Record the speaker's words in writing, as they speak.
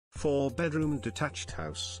4-bedroom detached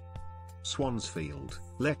house. Swansfield,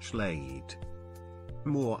 Lechlade.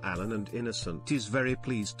 Moore Allen and Innocent is very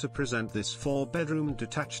pleased to present this 4-bedroom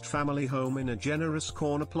detached family home in a generous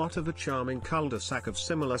corner plot of a charming cul-de-sac of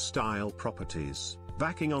similar style properties,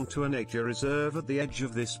 backing onto a nature reserve at the edge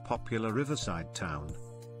of this popular riverside town.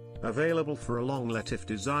 Available for a long let if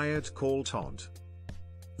desired. Call Todd.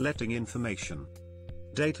 Letting information.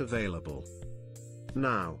 Date available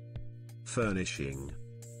now. Furnishing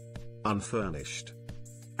unfurnished.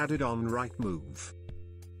 Added on Rightmove.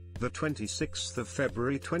 The 26th of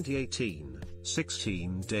February 2018,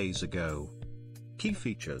 16 days ago. Key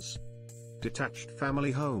features: detached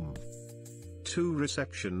family home, 2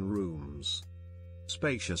 reception rooms,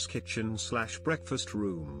 spacious kitchen/breakfast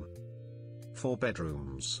room, 4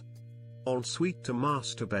 bedrooms, ensuite to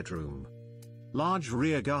master bedroom, large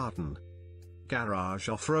rear garden, garage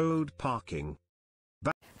off-road parking.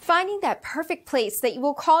 Finding that perfect place that you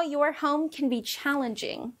will call your home can be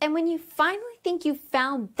challenging. And when you finally think you've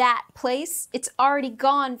found that place, it's already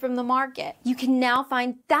gone from the market. You can now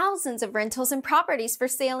find thousands of rentals and properties for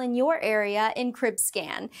sale in your area in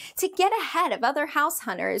CribScan. To get ahead of other house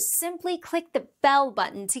hunters, simply click the bell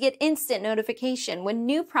button to get instant notification when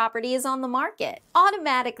new property is on the market.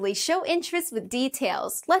 Automatically show interest with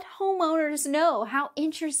details. Let homeowners know how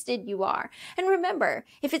interested you are. And remember,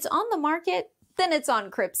 if it's on the market, then it's on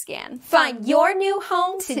CribScan. Find your new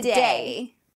home today.